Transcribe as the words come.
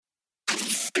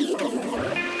Join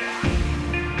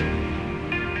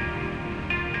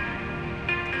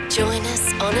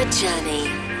us on a journey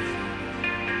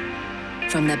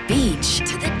from the beach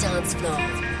to the dance floor.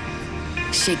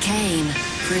 Chicane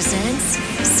presents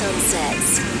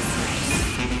Sunsets.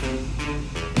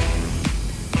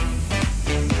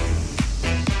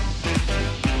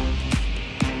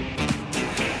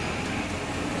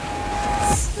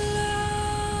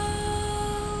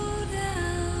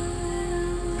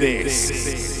 This is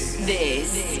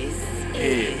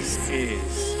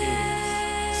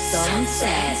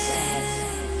Sunset.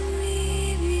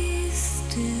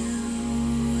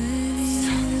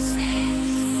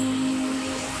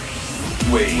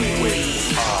 We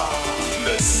are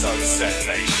the Sunset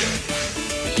Nation.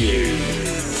 You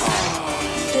are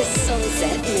The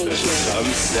Sunset the Nation.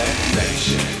 Sunset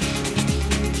Nation.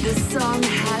 The sun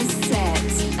has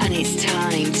set, and it's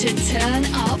time to turn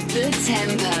up the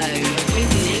tempo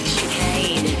with Nick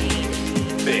Chicane.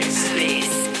 This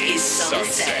is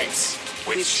Sunset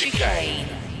with Chicane.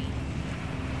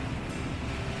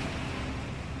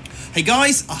 Hey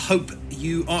guys, I hope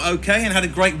you are okay and had a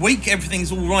great week.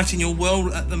 Everything's all right in your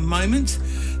world at the moment.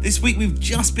 This week we've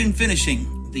just been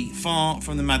finishing the Far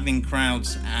From the Maddening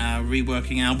Crowds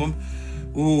reworking album.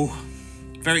 Ooh,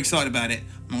 very excited about it.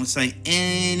 I'm not going to say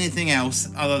anything else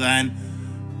other than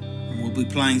we'll be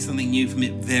playing something new from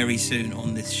it very soon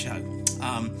on this show.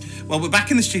 Well, we're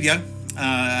back in the studio.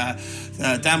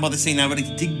 Down by the sea now, ready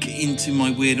to dig into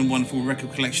my weird and wonderful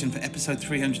record collection for episode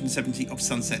 370 of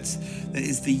Sunsets. There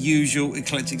is the usual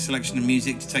eclectic selection of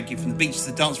music to take you from the beach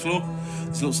to the dance floor.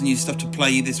 There's lots of new stuff to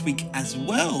play you this week as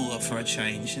well, for a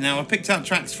change. Now, I picked out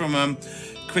tracks from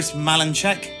Chris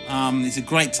Malinchak. There's a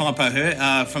great typo here,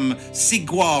 from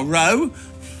Sigua Row.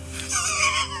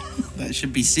 That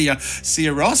should be Sia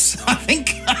Ross, I think.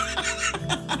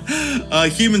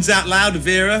 Humans Out Loud,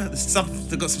 Vera.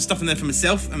 They've got some stuff in there for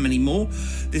myself and many more.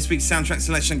 This week's soundtrack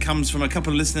selection comes from a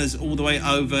couple of listeners all the way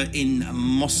over in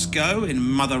Moscow, in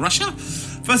Mother Russia.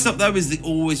 First up, though, is the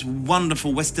always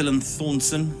wonderful Wes Dylan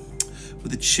Thornton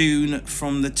with a tune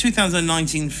from the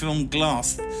 2019 film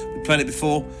Glass. We played it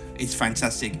before. It's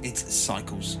fantastic. It's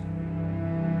Cycles.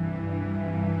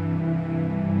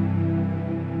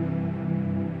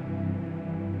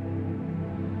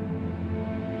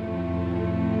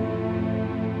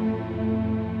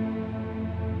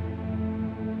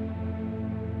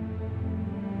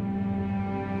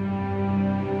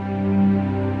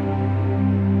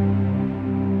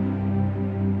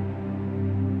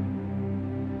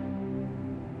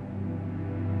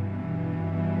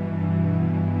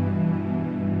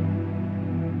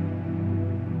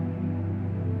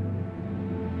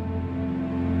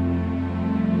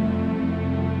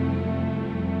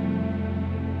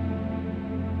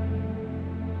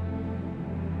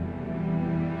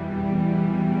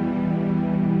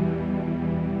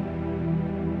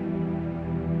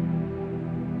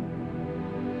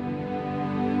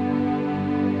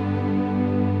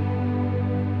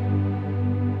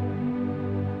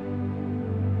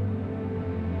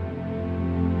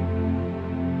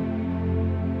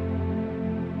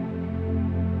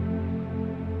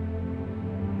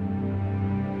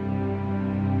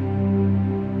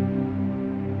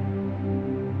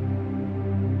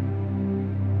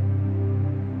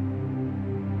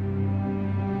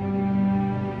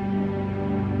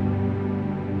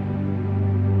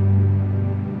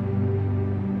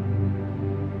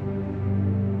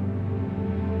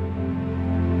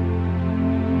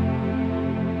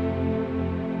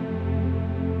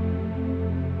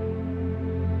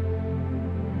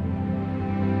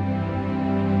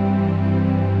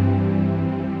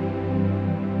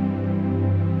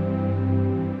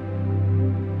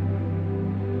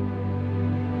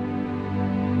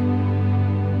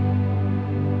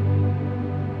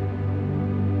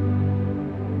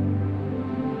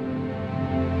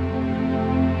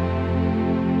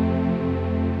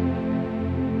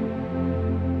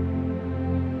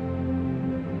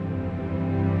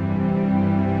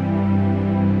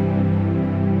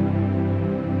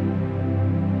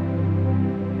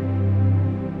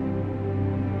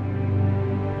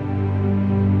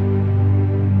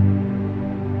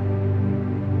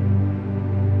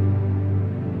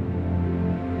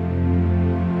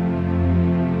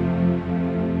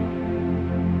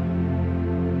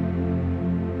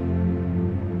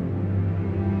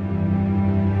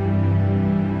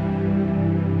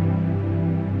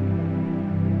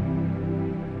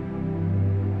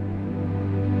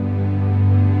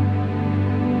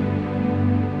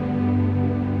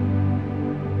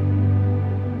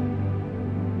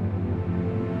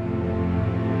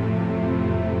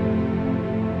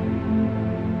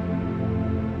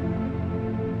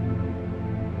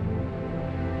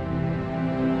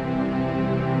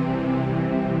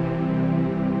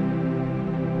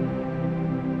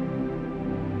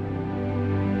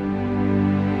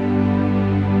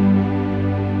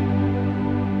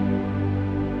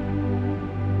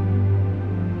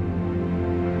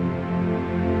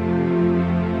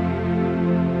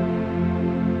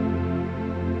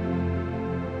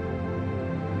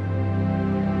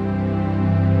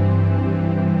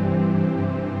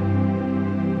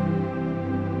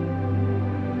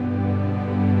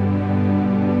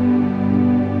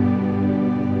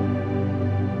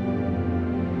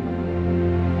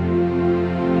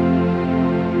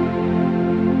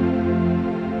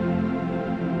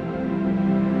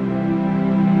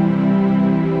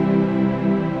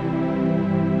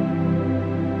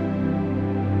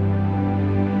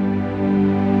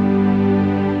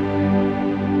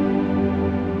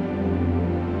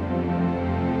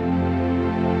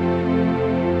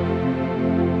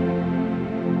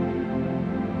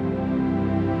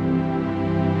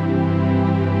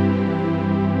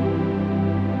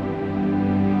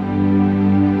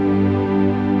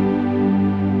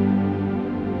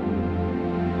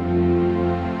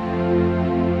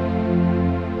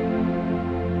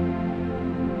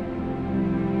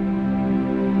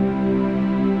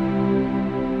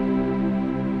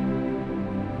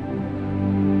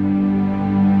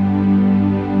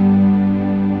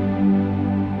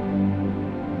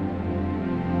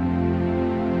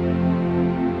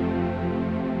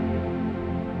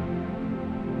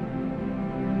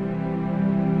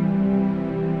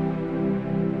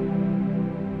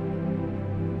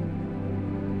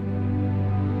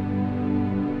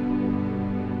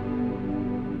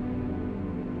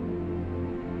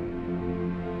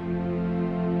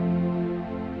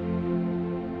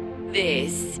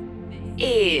 This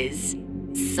is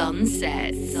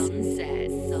Sunset.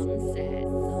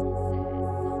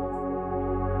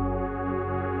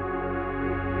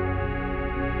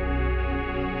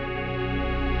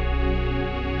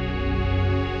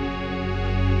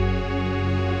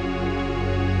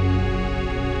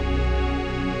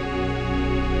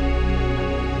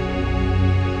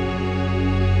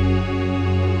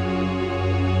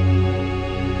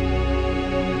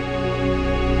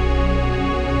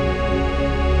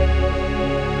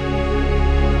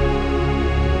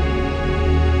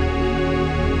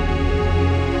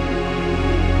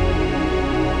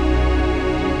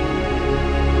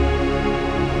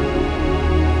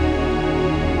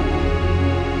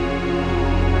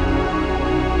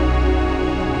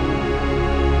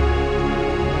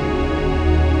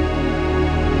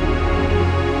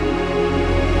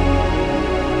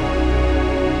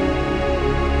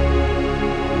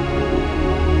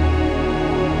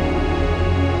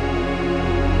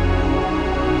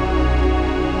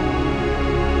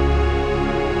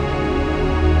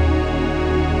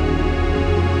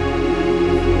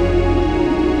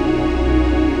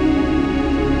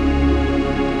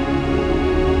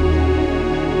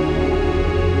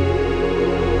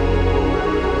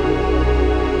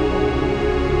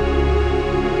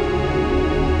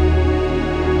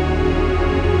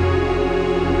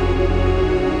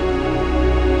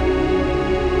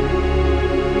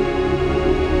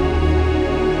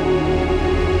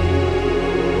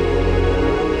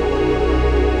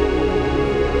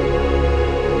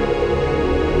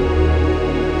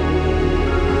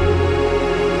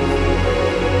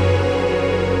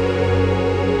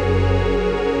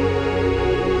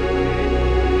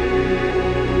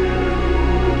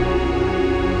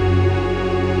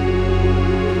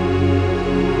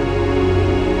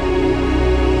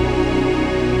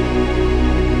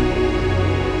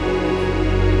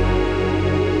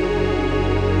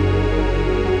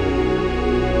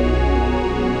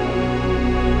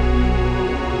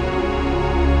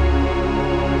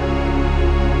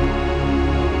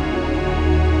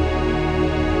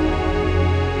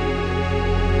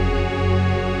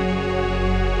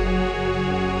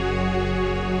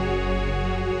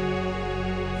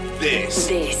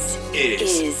 This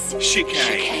is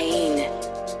Chicane.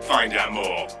 Find out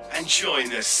more and join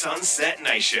the Sunset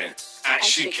Nation at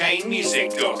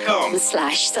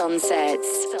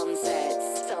chicanemusic.com/sunsets.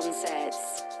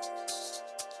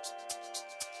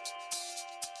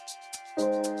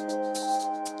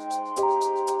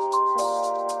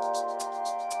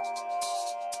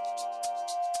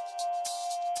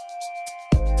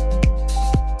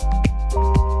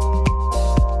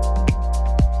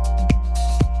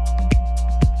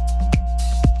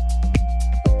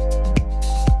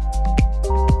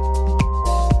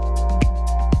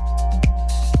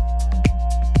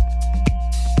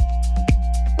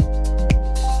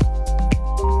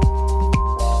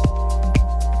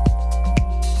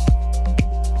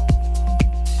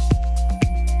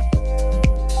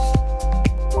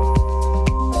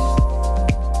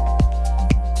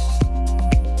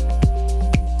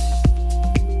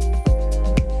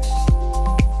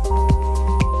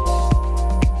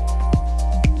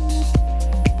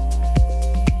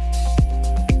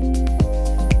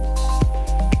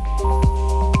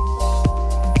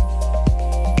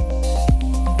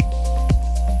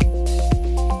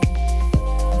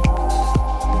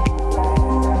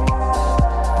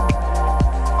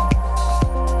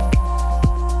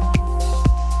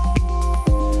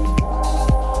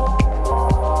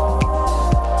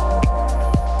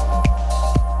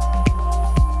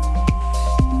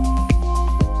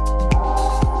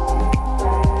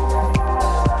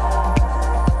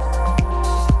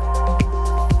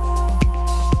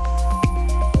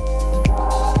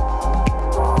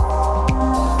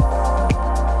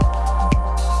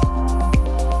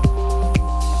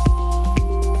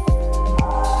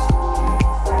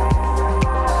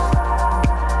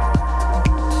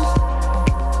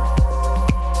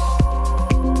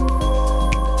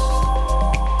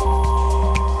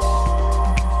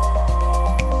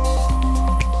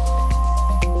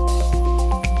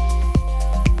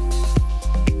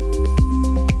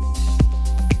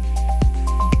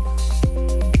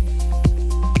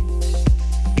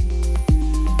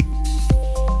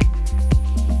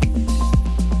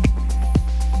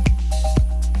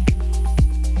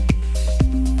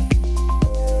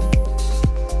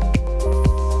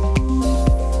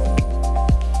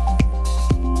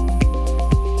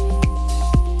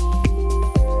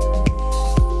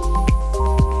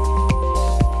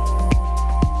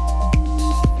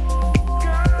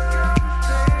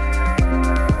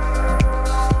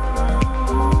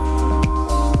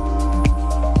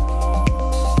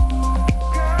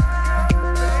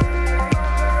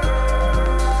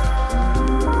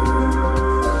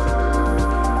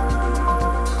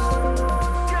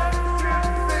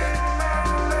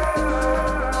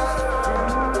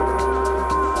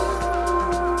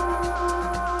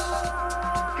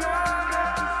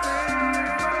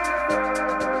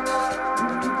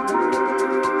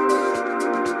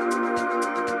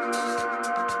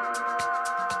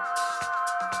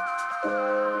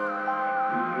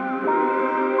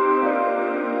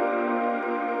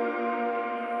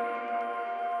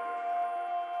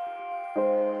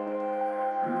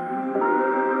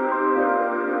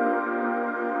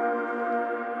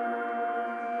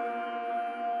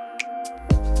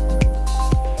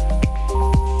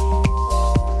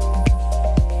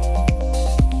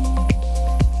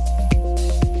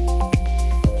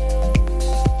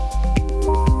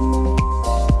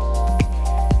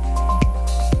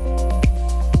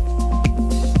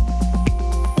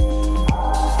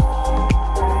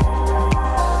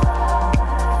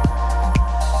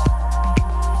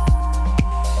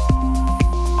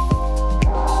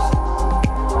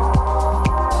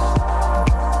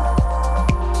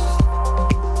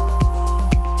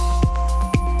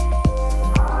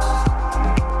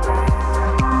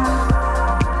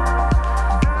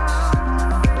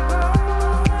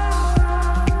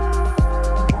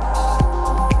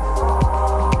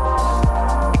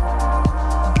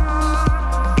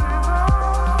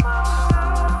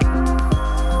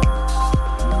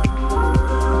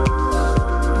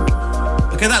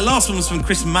 Okay, that last one was from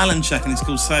Chris Malinchak and it's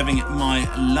called Saving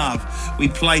My Love. We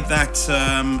played that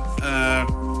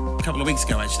a couple of weeks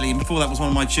ago actually, and before that was one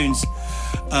of my tunes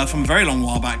from a very long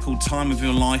while back called Time of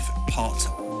Your Life Part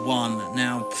 1.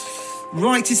 Now,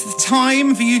 right, it's the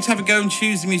time for you to have a go and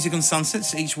choose the music on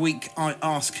Sunsets. Each week I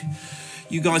ask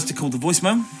you guys to call the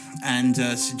voicemail and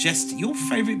suggest your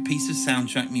favourite piece of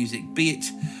soundtrack music, be it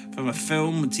from a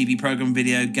film, a TV programme,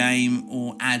 video game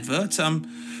or advert,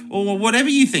 or whatever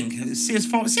you think. See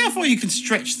how far you can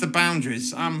stretch the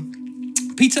boundaries.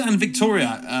 Peter and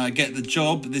Victoria get the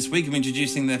job this week of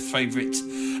introducing their favourite,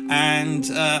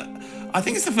 and I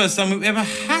think it's the first time we've ever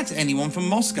had anyone from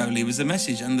Moscow leave us a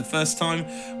message, and the first time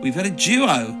we've had a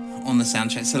duo on the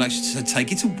soundtrack selection. So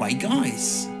take it away,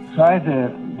 guys. Hi there,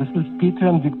 this is Peter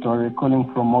and Victoria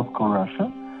calling from Moscow, Russia.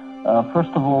 First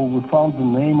of all, we found the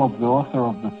name of the author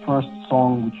of the first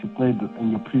song which you played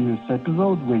in your previous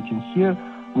episode, Waiting Here.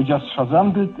 We just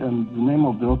Shazammed it, and the name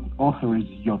of the author is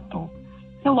Yotto.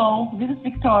 Hello, this is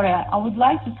Victoria. I would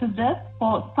like to suggest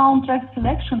for soundtrack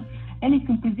selection any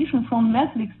composition from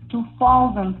Netflix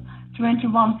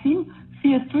 2021 film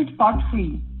Fear Street Part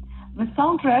 3. The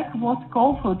soundtrack was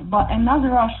co-authored by another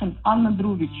Russian, Anna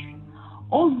Druvich.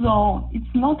 Although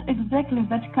it's not exactly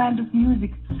that kind of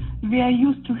music we are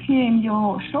used to hear in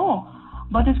your show,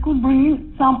 but it could bring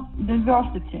in some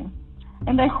diversity.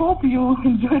 And I hope you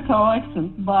enjoyed our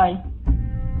accent. Bye.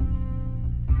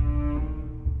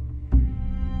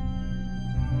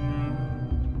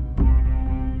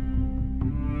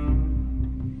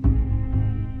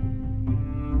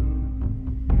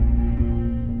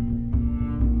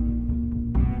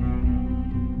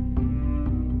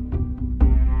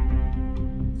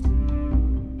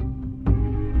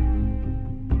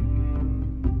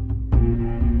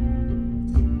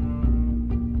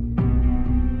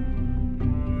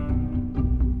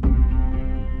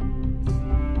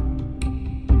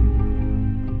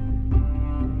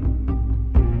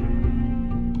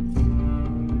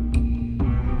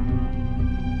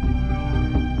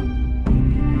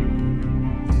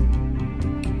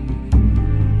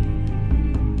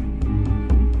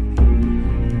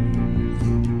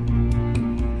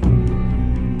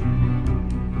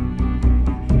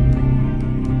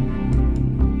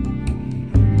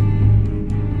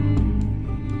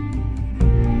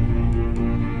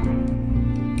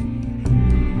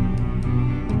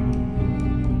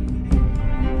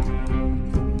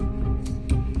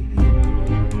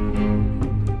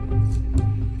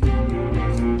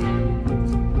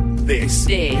 This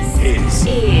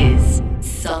is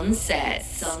Sunset.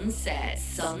 Sunset.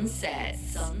 Sunset.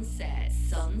 Sunset.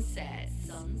 Sunset.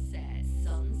 Sunset.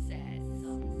 Sunset.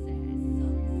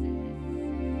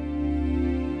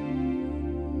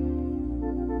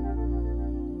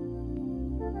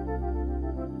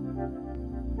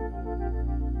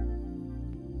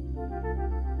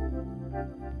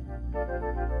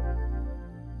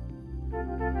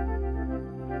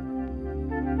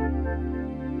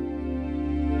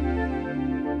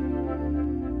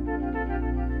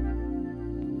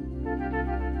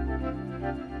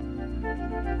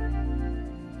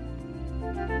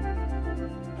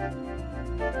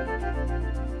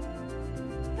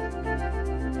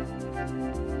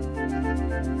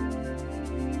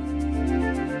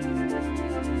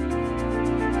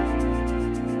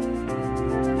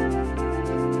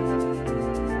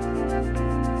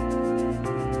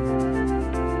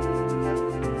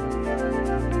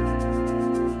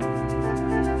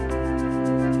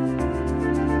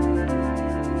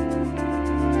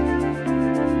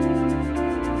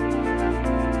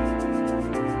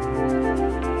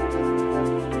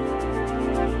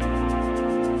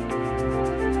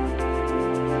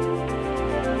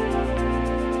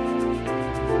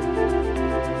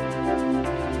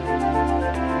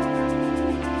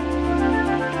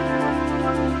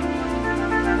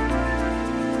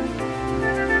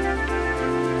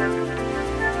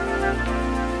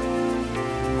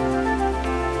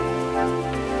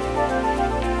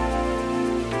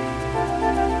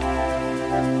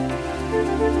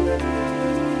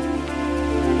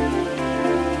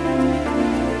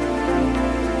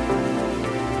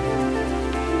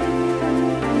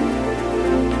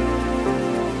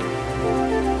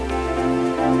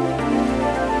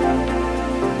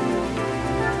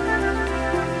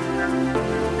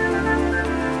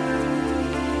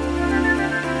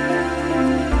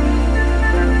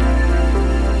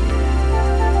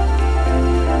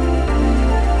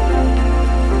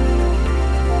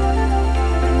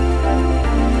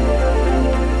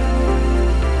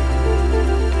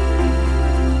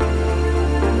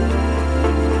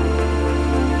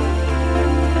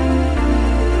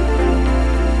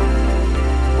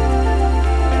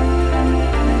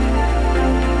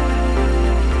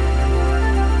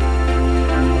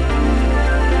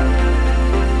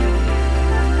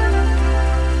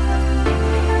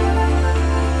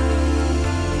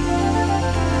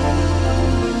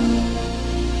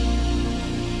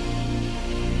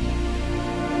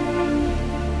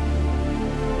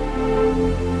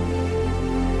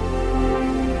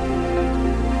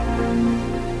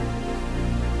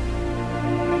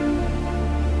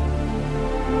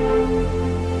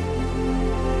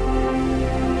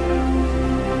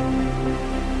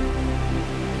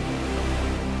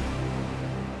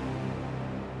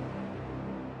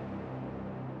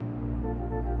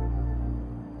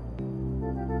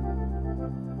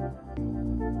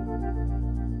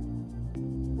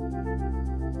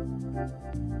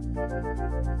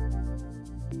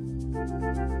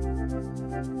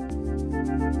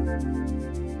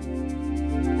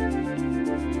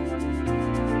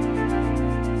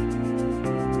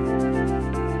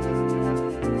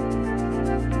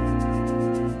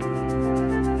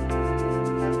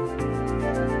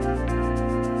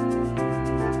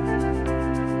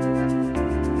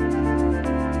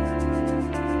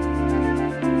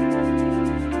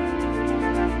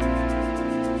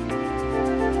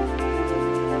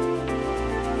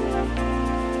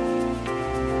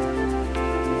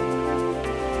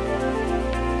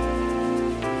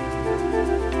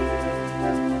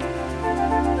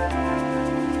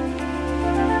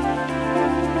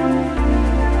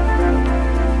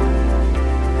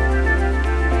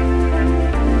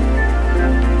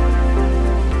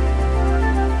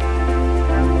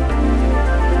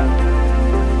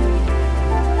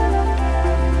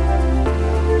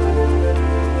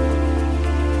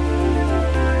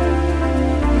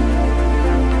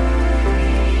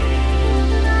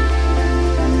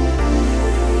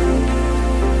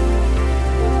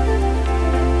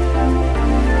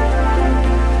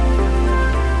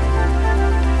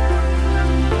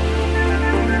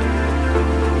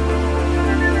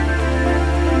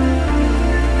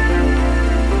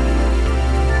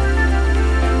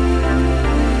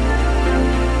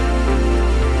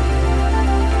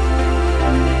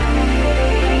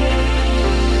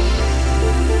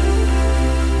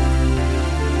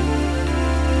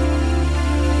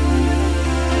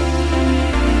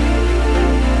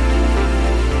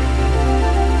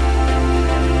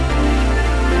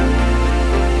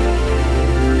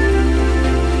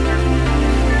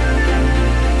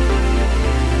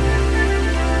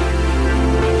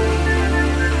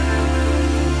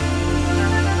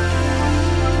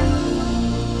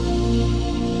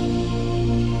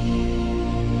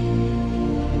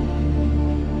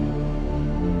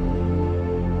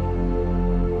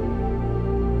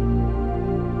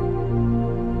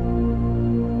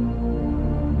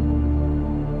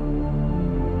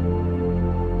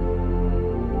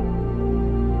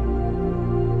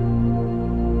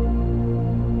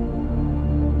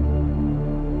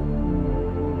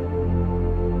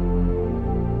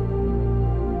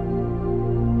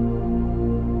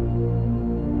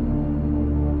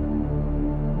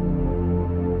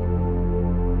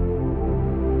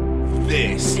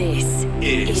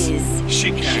 This is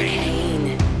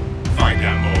Chicane. Find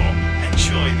out more and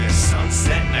join the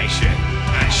Sunset Nation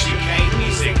at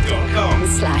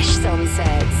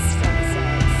chicanemusic.com/sunsets.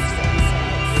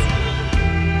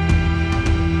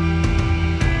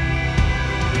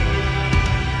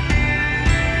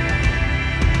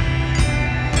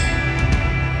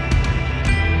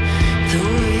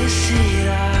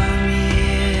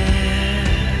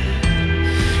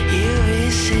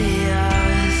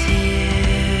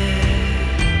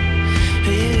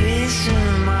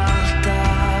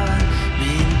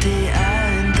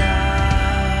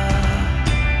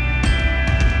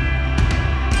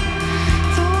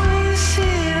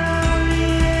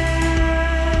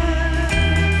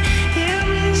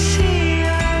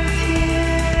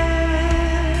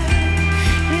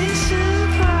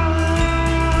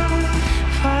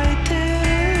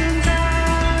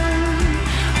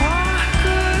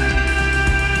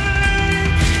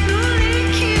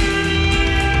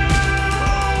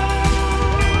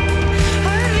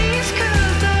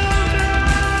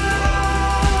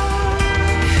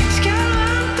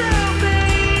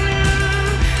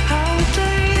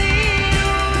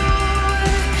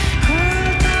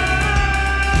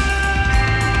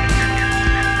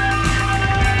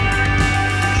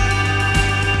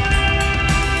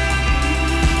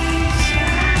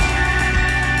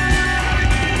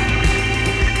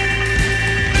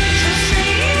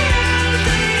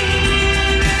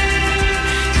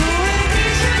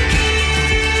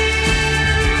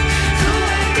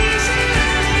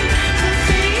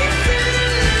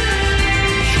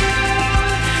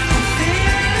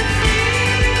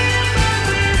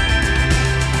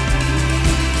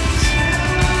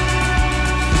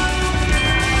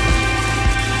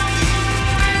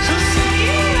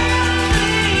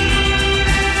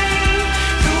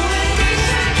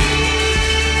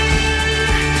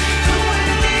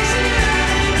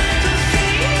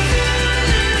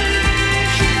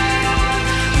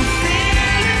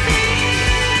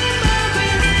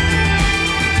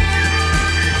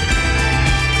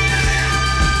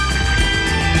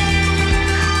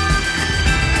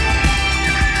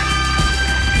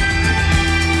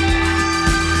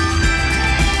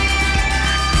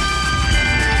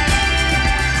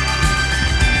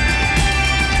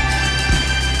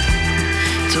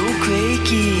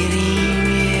 kveikir í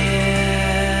mér,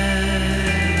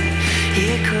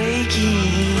 ég kveiki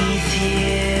í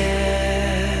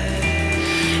þér.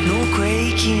 Nú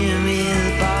kveikjum við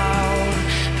bál,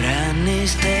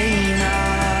 brennisteinar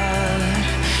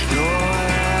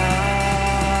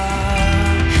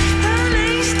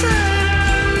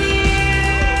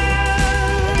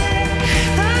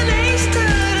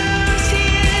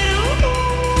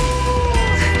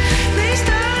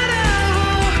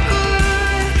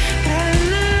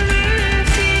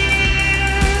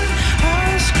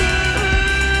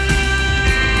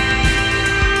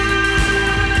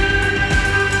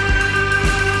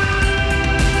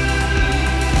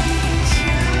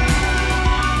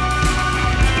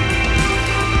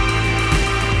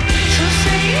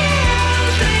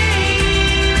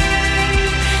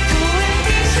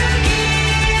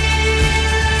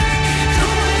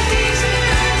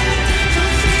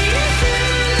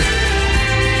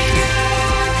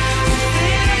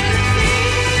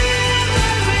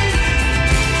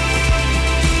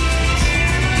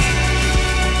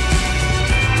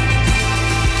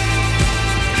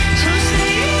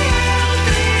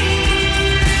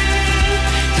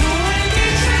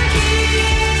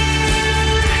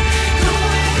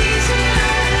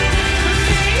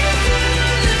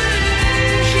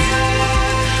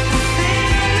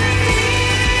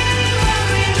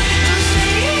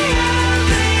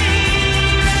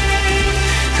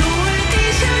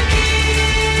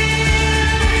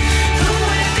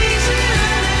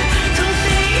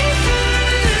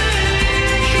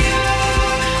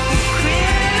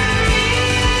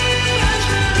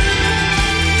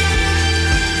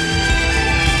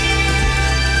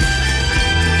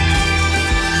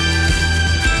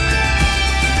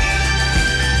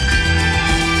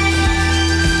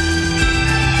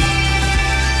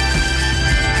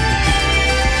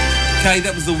Okay,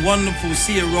 that was the wonderful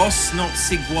Sia Ross, not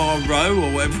Sigua Rowe,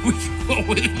 or whatever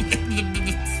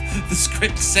the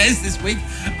script says this week,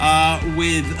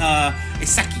 with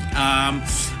Isaki.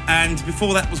 And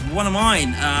before that was one of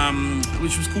mine,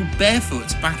 which was called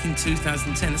Barefoot, back in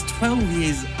 2010. It's 12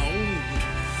 years old.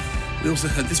 We also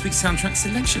heard this week's soundtrack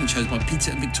selection, chosen by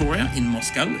Peter and Victoria in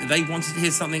Moscow. They wanted to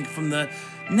hear something from the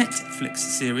Netflix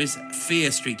series Fear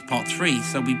Street Part 3,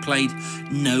 so we played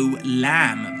No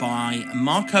Lamb by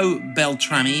Marco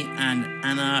Beltrami and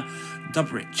Anna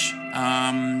Dobrich.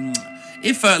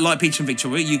 If, like Peter and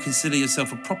Victoria, you consider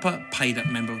yourself a proper paid-up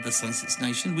member of the Sunsets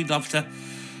Nation, we'd love to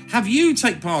have you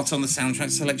take part on the soundtrack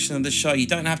selection of the show. You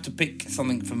don't have to pick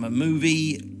something from a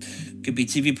movie, could be a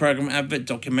TV program, advert,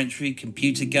 documentary,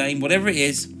 computer game, whatever it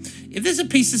is. If there's a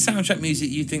piece of soundtrack music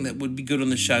you think that would be good on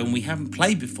the show and we haven't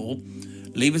played before,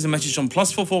 leave us a message on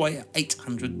 +44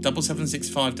 800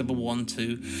 765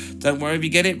 112. Don't worry if you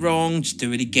get it wrong, just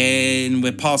do it again.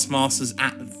 We're past masters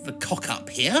at the cock up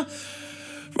here.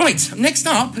 Right, next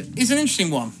up is an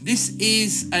interesting one. This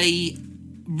is a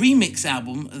remix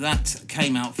album that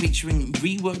came out featuring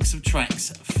reworks of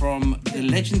tracks from the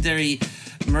legendary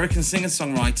American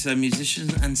singer-songwriter,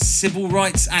 musician and civil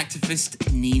rights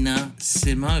activist Nina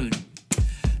Simone.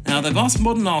 Now, they've asked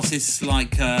modern artists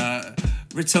like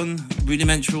Riton,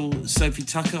 Rudimental, Sophie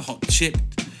Tucker, Hot Chip,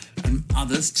 and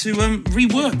others to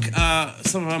rework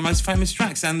some of our most famous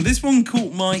tracks. And this one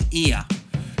caught my ear.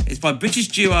 It's by British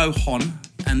duo Hon,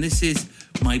 and this is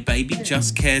My Baby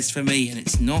Just Cares For Me, and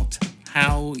it's not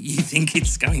how you think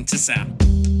it's going to sound.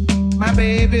 My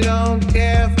baby don't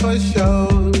care for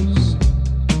shows.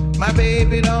 My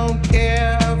baby don't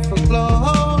care for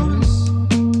clothes.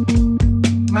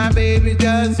 My baby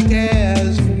just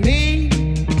cares for me.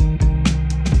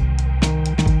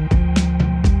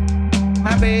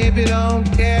 My baby don't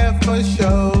care for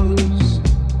shows,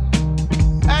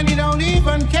 and he don't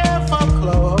even care for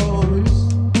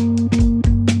clothes.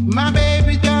 My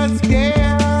baby just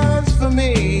cares for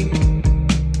me.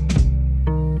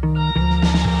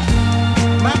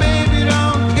 My baby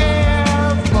don't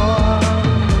care for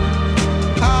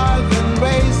cars and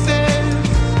race.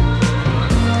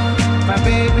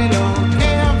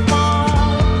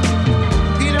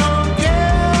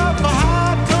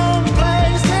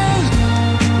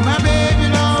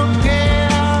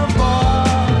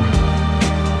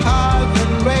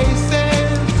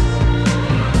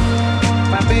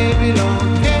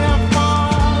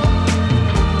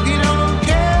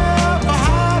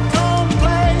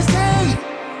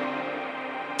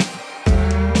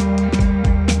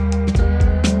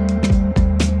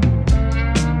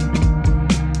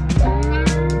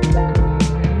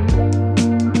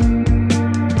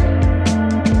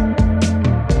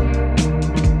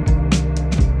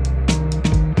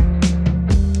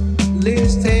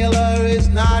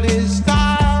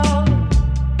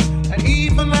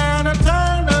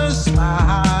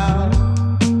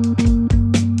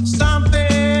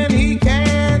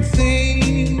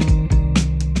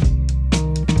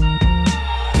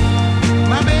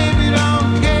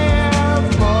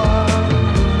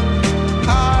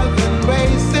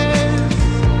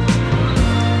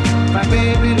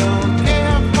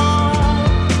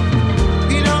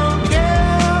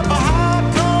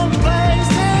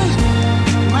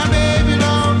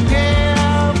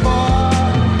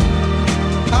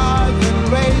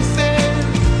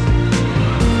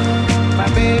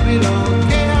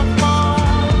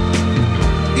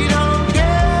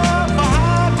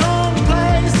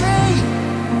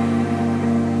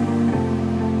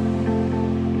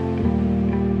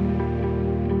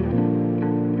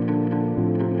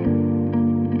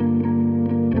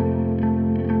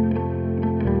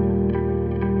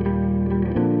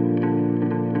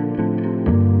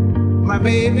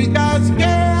 baby just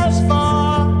cares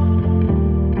for.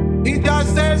 He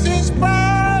just says his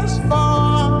prayers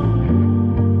for.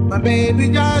 My baby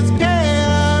just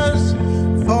cares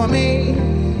for me.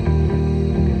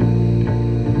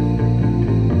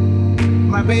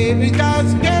 My baby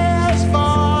just cares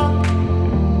for.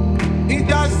 He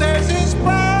just says his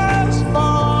prayers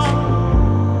for.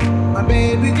 My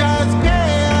baby just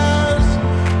cares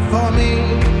for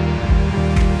me.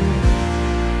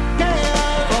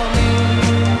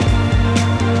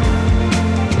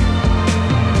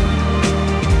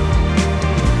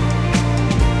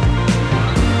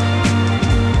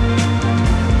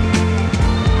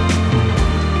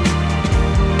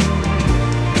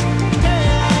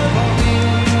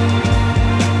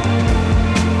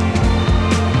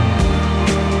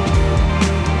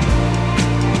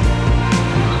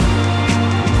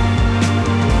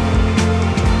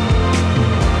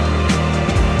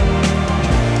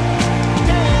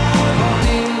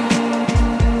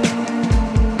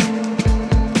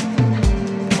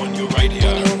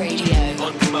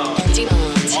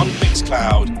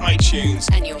 iTunes,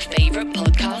 and your favorite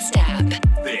podcast app.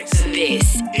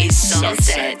 This is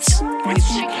Sunset with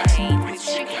Chicane.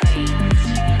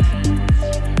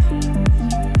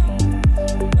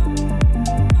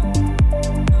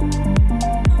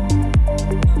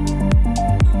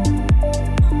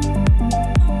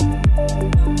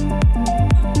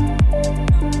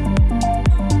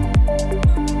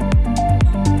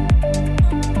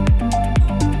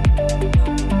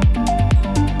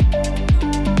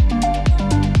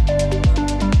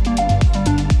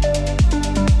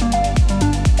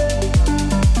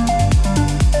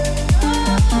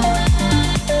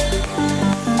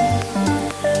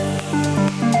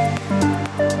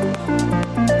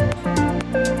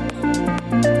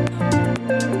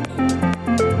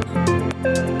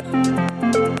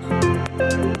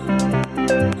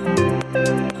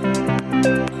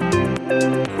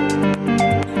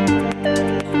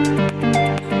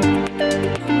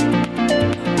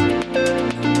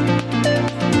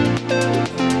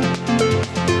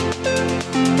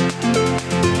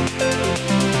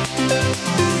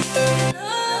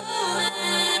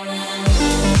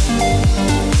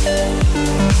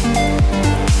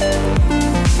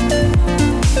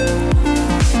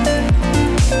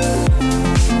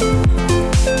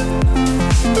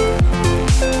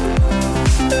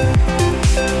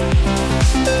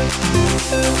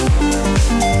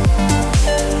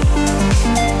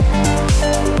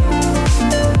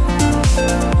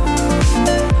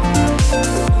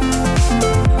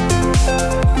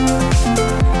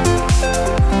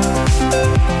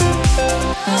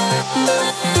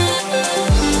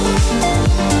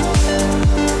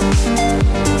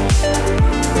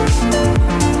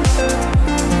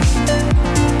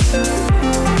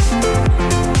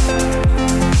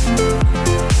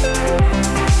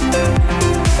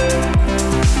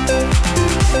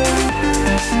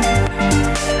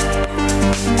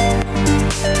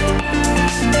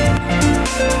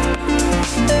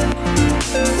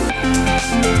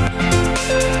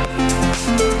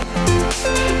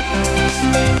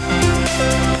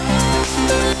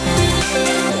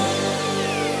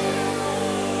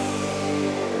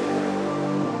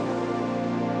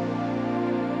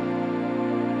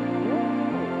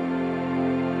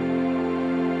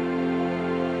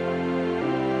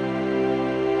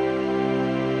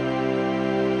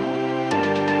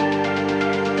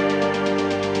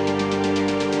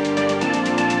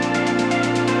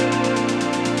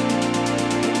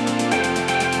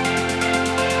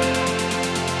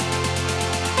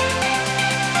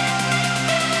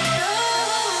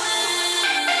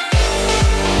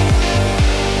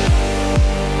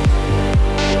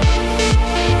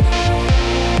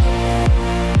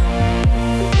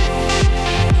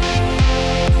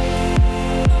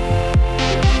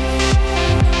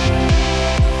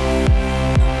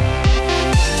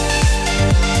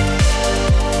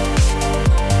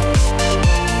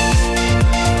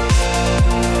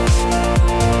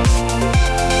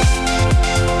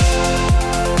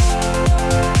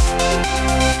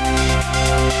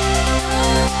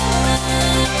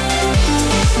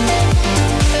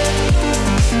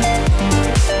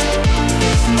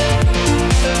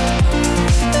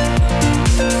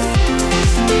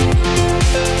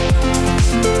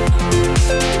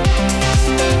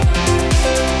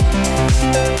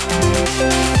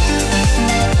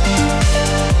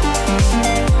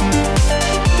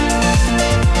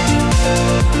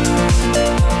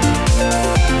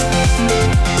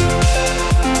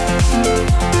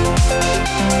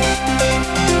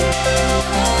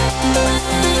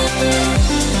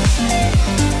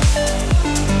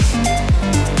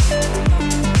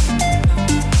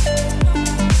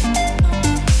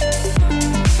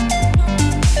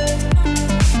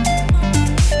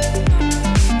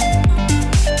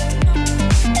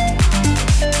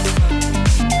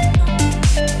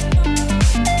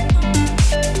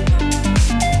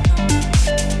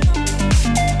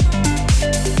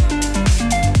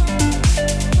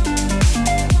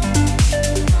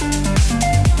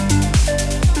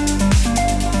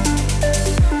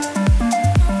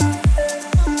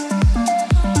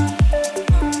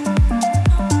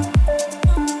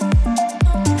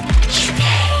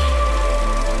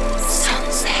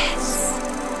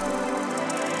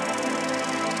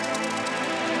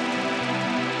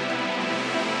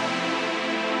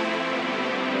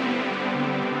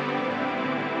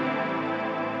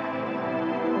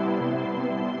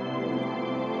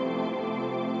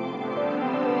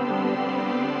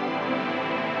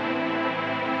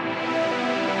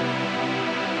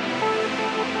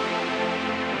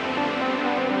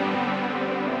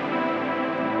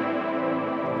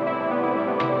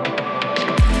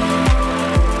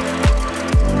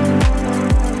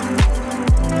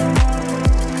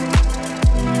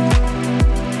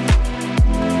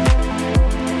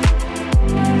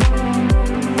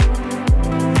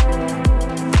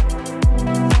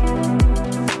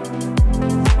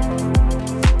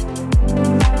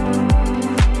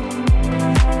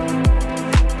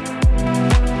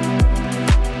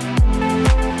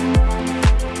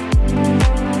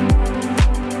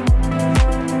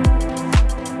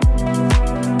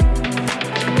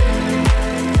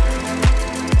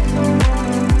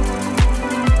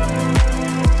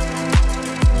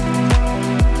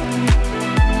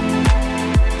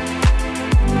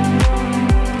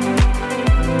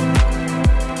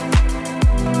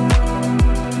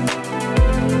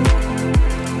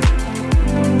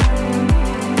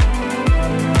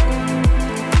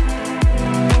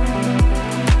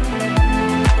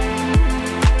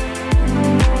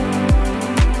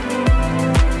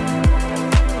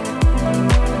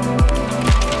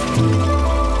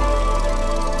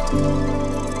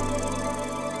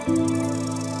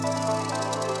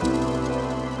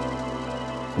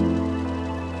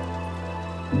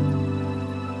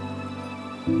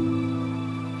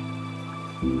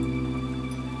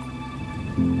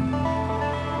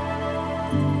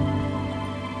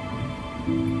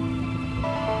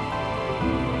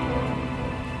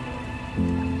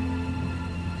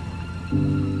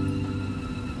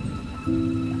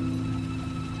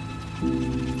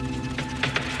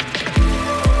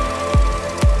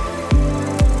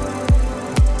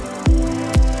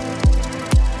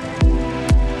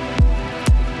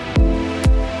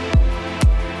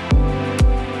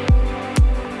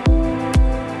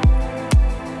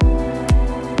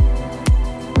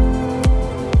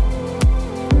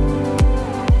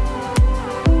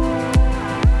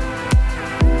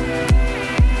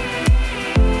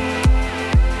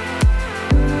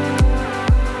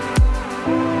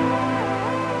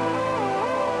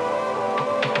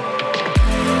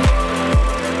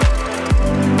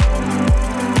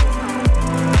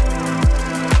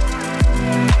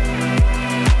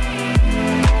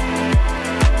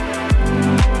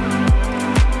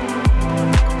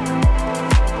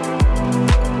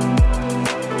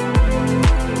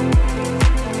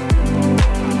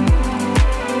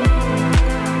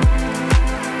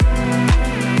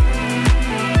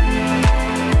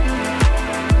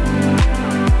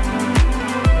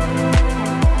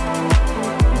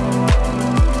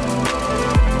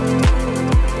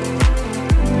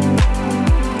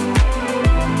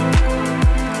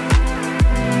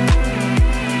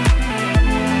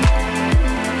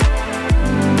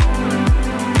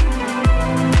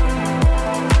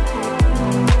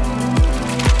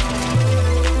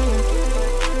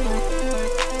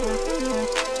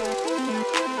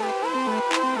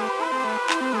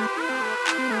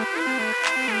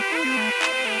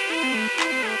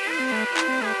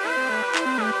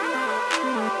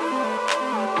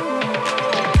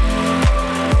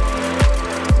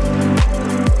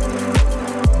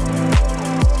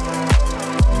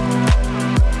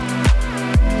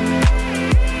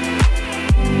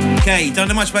 Okay, don't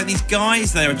know much about these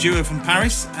guys. They're a duo from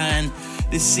Paris, and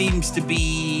this seems to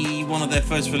be one of their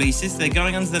first releases. They're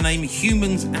going under the name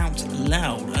Humans Out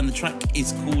Loud, and the track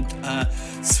is called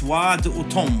Soir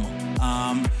d'Automne.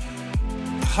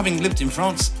 Having lived in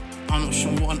France, I'm not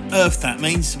sure what on earth that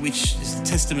means, which is a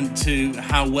testament to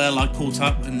how well I caught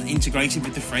up and integrated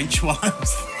with the French while I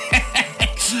was there.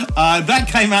 That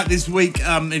came out this week.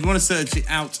 If you want to search it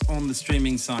out on the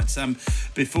streaming sites.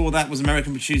 Before that was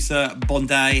American producer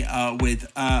Bonday with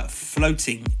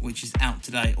Floating, which is out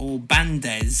today, or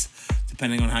Bandes,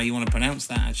 depending on how you want to pronounce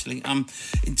that, actually.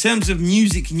 In terms of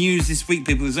music news this week,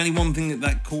 people, there's only one thing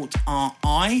that caught our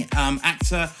eye.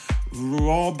 Actor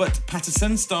Robert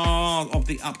Pattinson, star of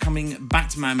the upcoming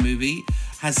Batman movie,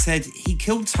 has said he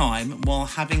killed time while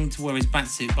having to wear his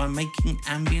batsuit by making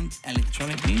ambient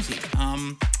electronic music.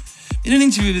 In an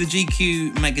interview with the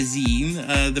GQ magazine,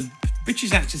 the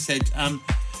British actor said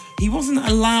he wasn't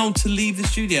allowed to leave the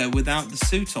studio without the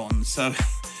suit on, so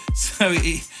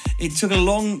it took a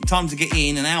long time to get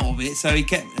in and out of it. So he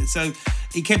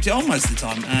kept it on most of the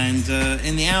time, and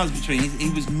in the hours between, he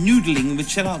was noodling with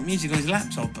chill out music on his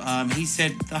laptop. He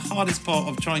said the hardest part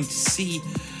of trying to see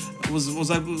was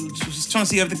trying to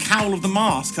see over the cowl of the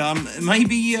mask.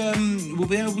 Maybe we'll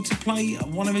be able to play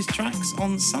one of his tracks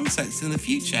on Sunsets in the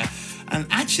future. And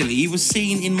actually, he was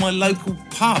seen in my local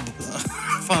pub,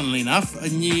 funnily enough, on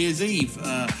New Year's Eve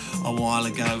a while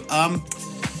ago.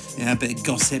 Yeah, a bit of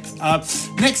gossip.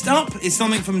 Next up is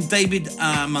something from David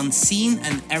Munsin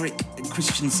and Eric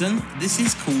Christensen. This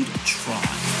is called Try.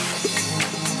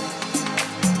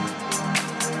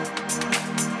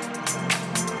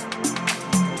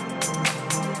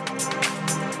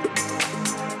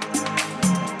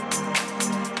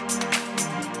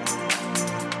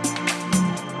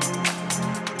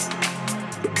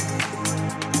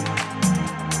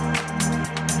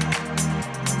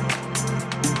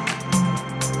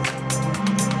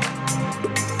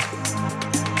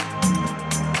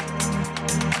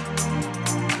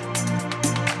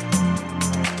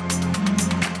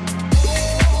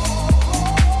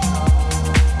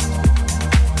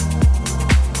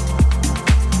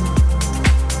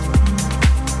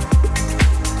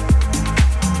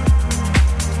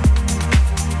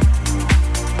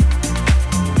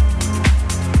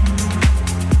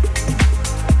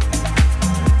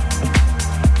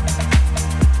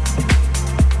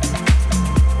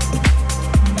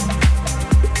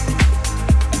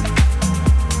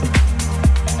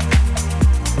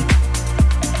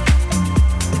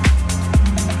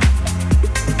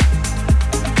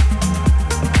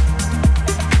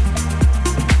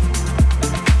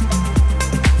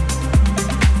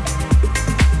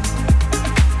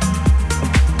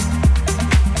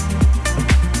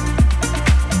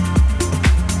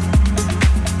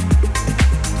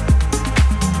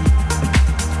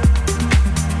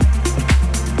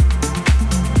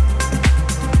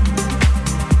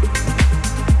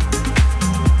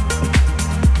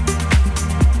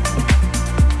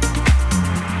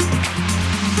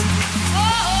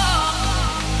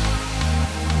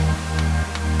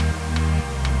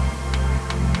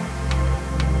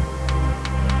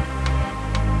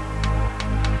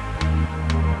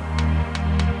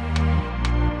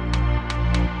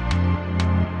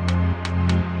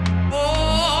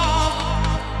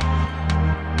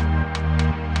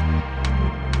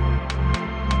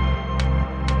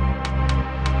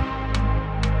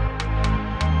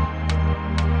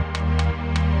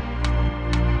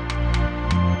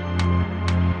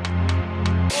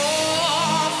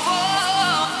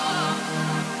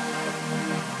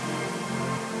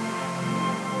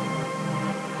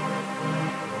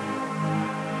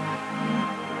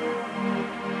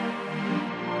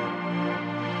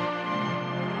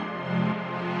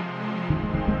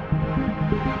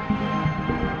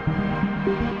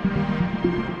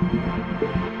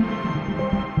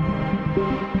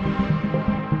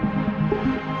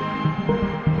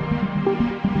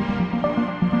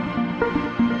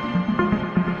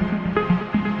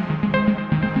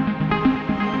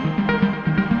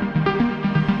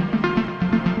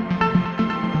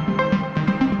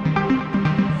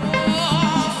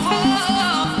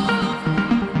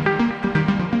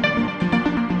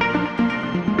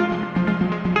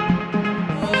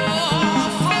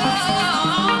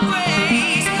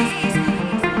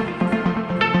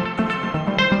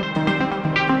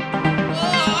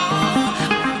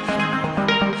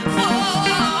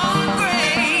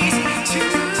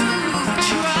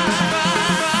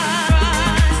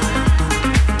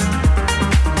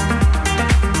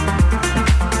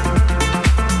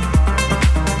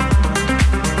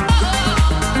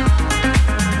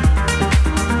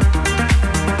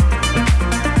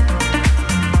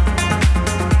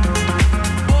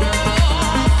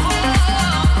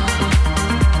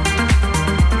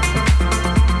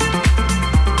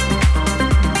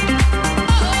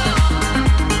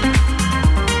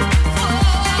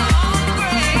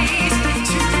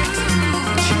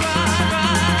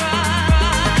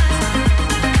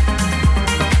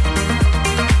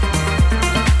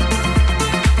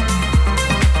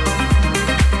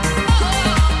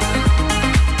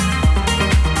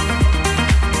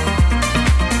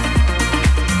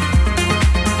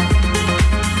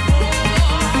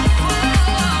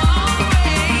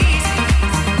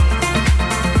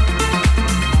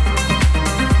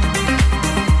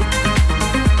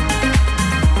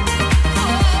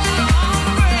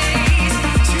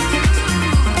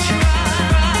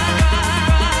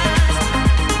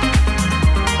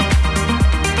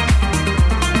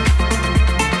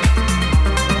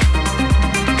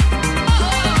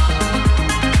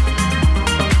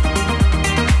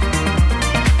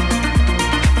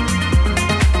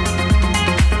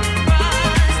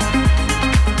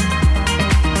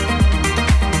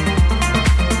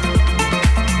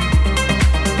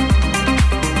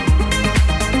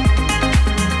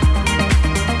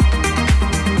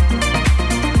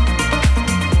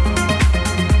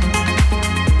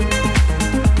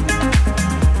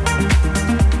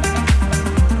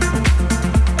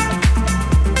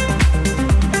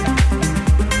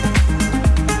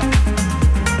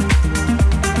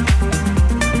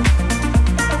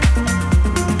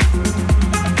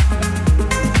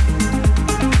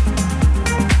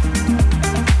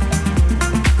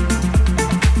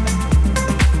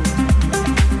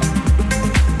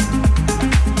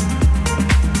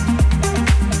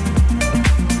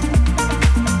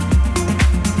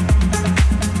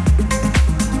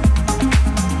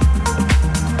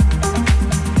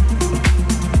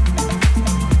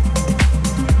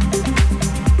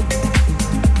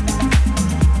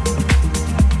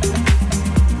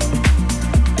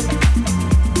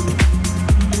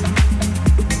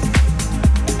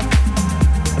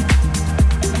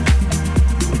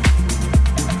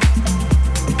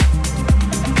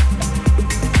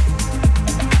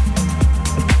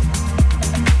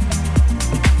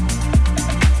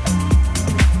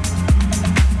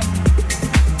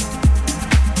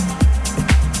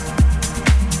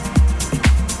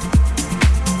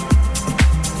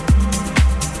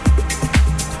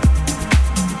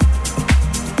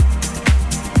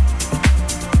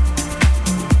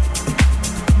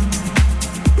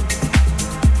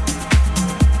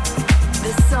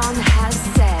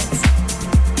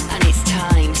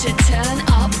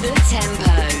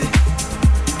 tempo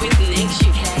with Nick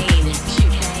Chicane.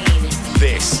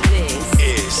 This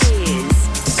is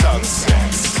Sunset.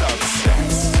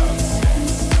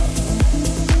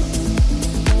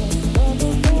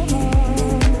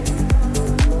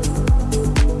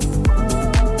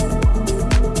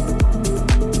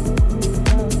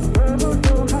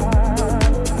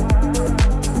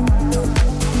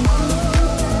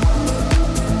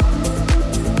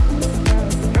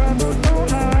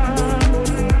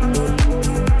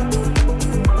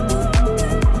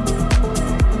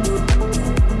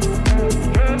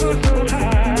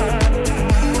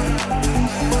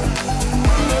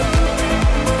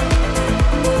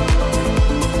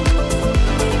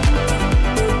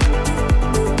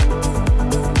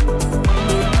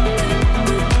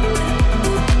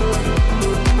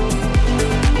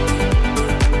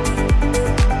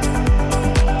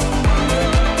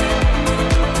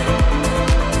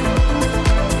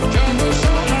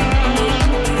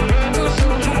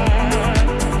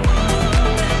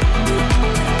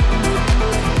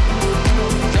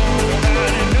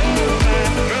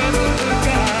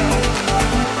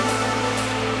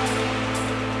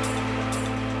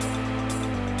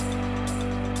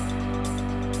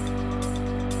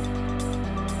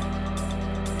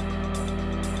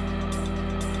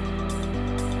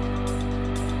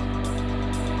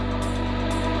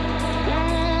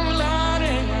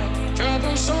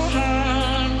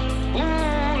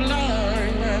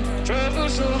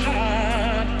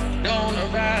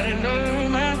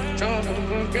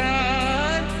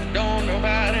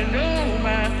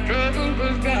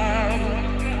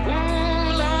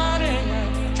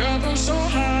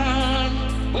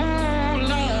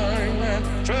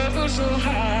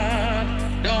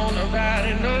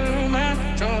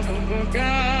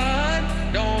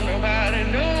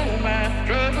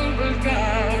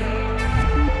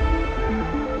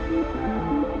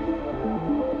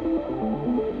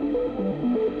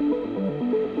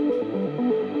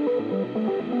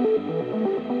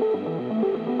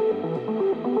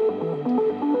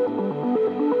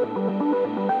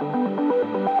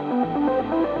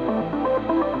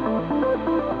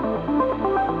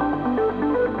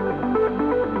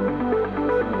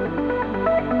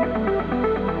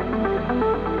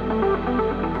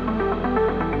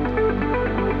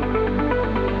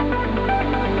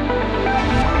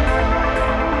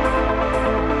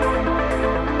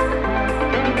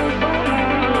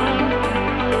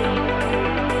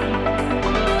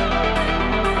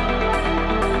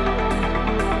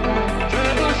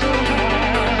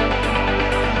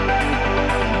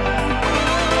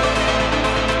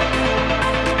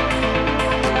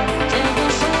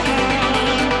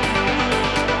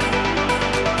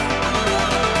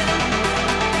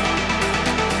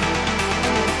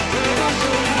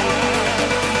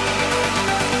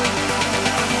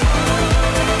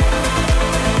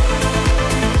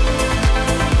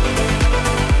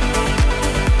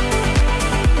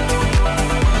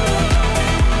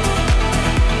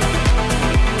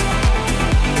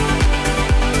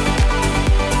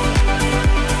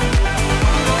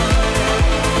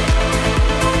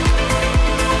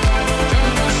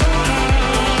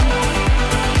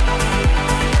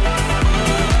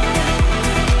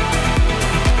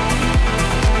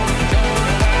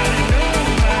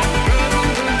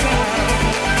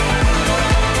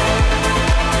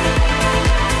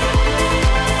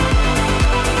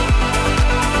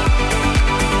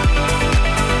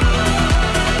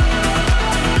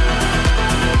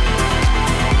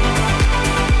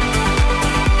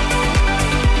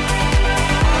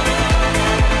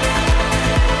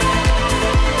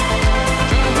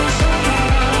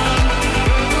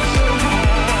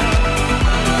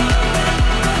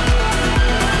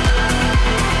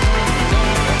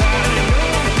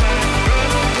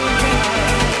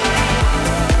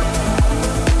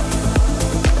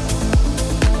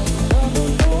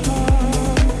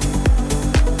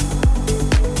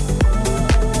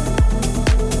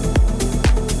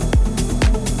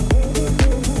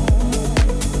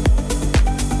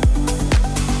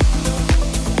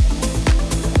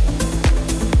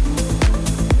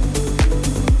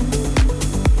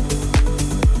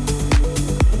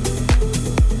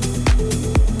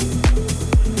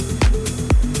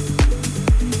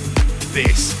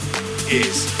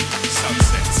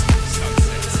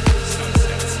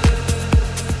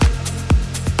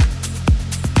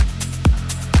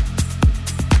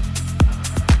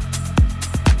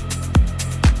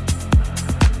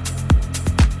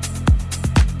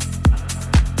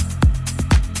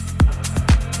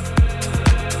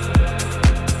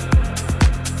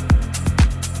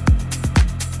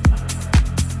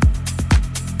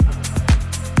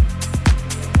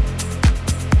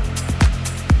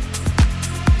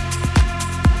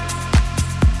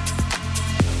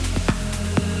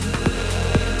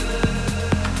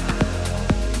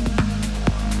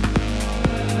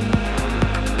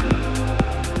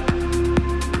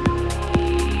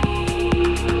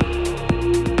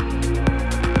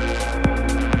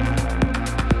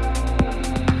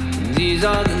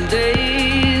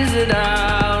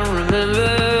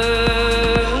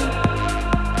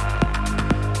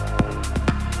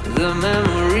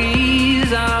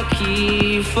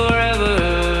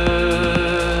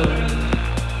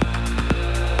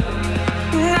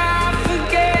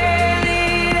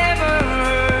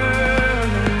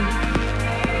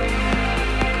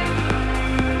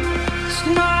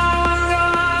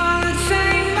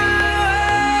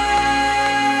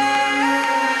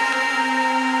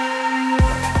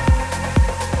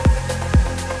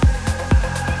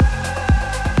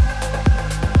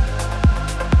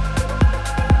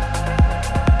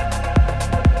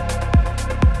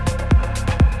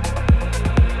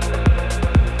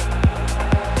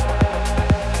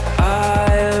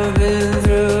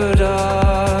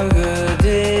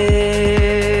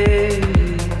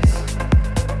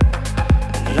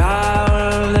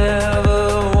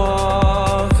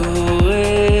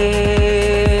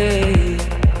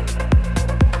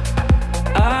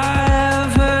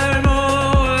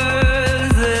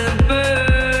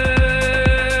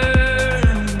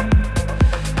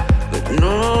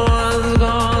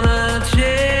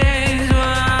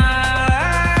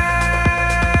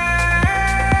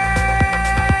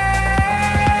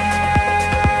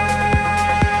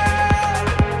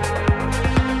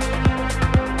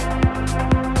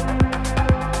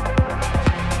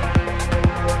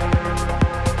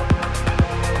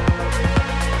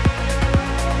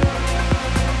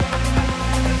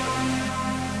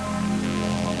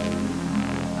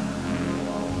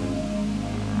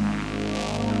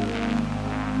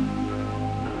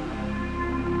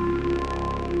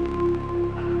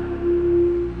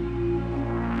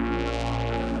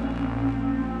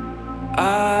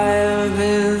 I've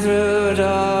been through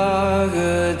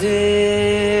darker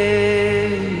days,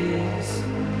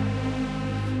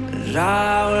 and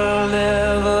I will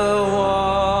never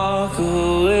walk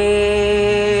away.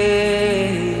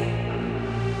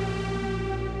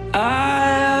 I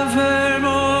have heard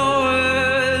more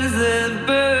words that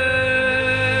burn,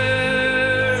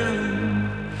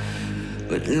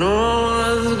 but no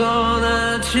one's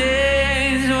gonna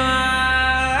change my.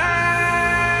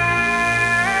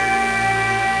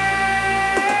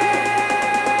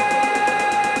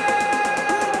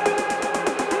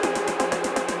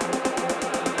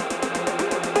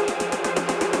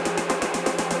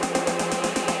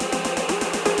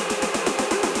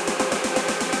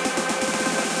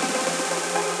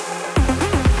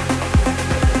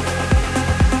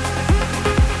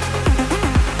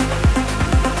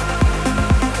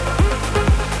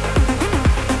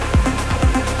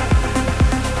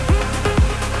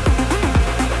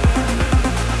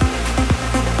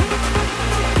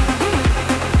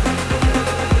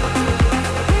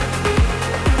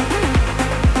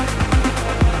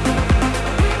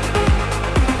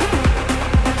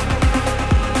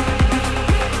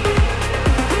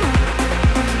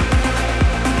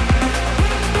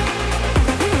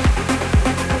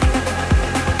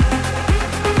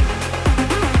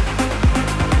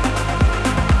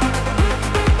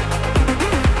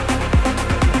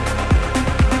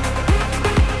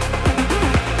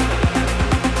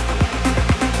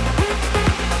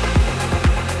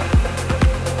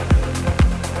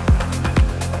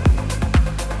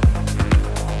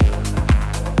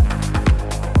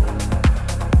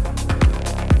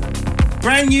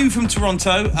 Brand new from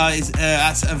Toronto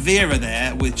that's Avira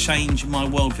there with Change My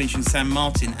World featuring Sam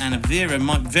Martin, and Avira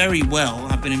might very well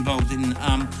have been involved in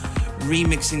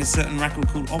remixing a certain record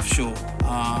called Offshore.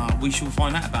 We shall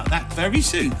find out about that very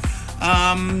soon.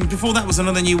 Before that was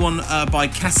another new one by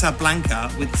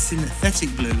Casablanca with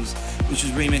Synthetic Blues, which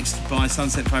was remixed by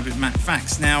Sunset favourite Matt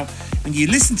Fax. Now, when you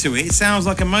listen to it, it sounds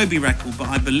like a Moby record, but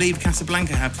I believe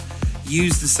Casablanca have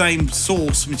used the same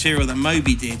source material that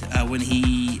Moby did when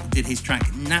he did his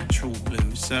track Natural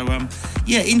Blues. So,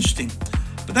 yeah, interesting.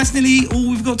 But that's nearly all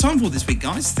we've got time for this week,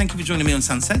 guys. Thank you for joining me on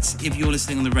Sunsets. If you're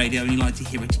listening on the radio and you'd like to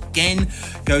hear it again,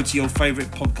 go to your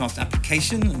favourite podcast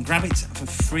application and grab it for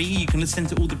free. You can listen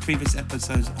to all the previous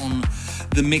episodes on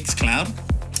the Mixcloud.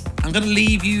 I'm going to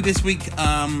leave you this week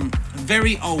a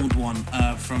very old one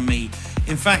from me.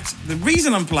 In fact, the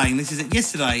reason I'm playing this is that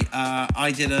yesterday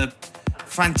I did a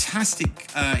fantastic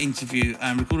interview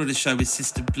and recorded a show with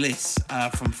Sister Bliss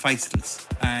from Faceless,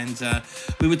 and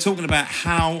we were talking about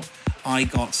how I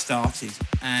got started,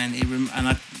 and it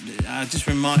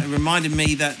reminded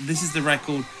me that this is the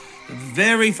record, the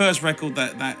very first record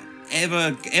that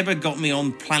ever got me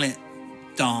on Planet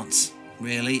Dance,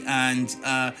 really. And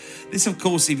this, of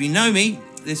course, if you know me,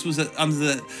 this was under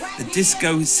the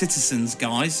Disco Citizens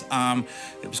guys.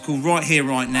 It was called Right Here,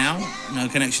 Right Now. No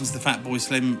connection to the Fatboy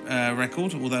Slim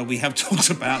record, although we have talked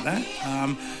about that.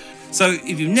 So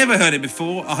if you've never heard it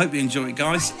before, I hope you enjoy it,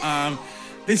 guys.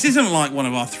 This isn't like one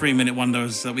of our 3-minute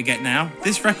wonders that we get now.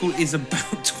 This record is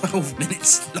about 12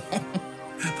 minutes long.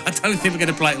 I don't think we're going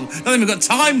to play it all. I don't think we've got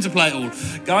time to play it all.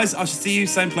 Guys, I shall see you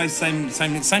same place, same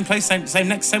place, same week, same place, same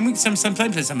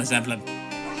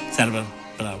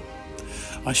below.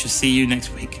 I shall see you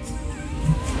next week.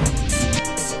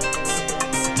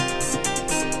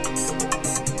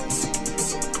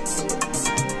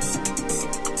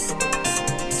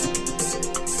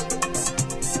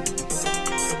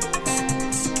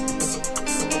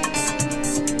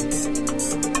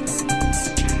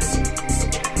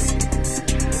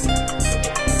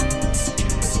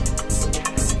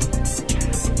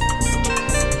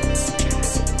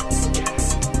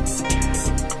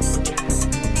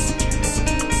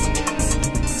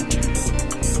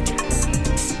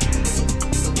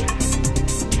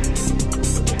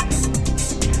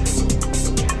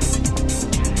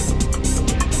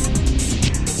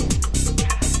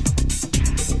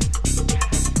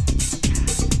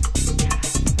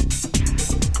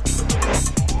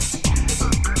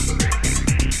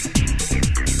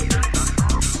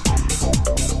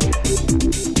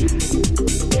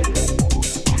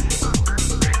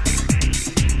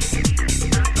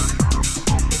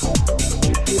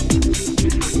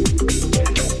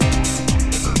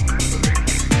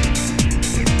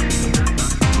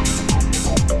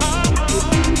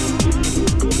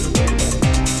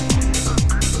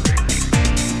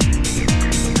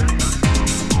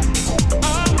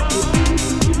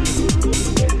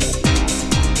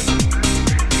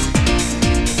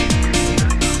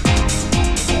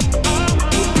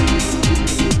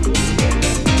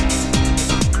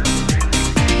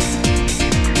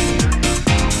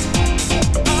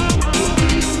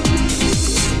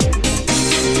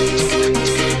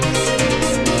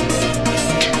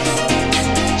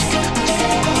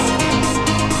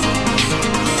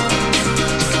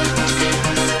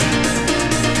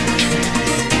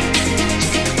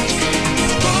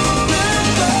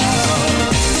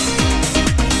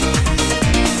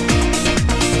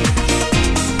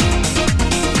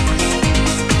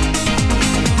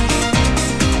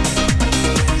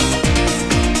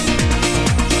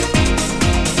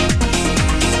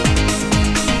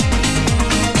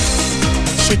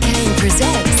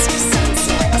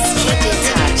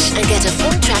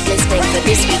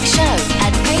 this week's show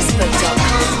at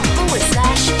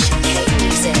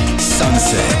facebook.com/ChicaneMusic.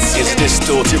 Sunsets is a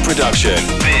Distorted production.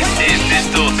 This is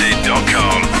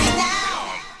Distorted.com.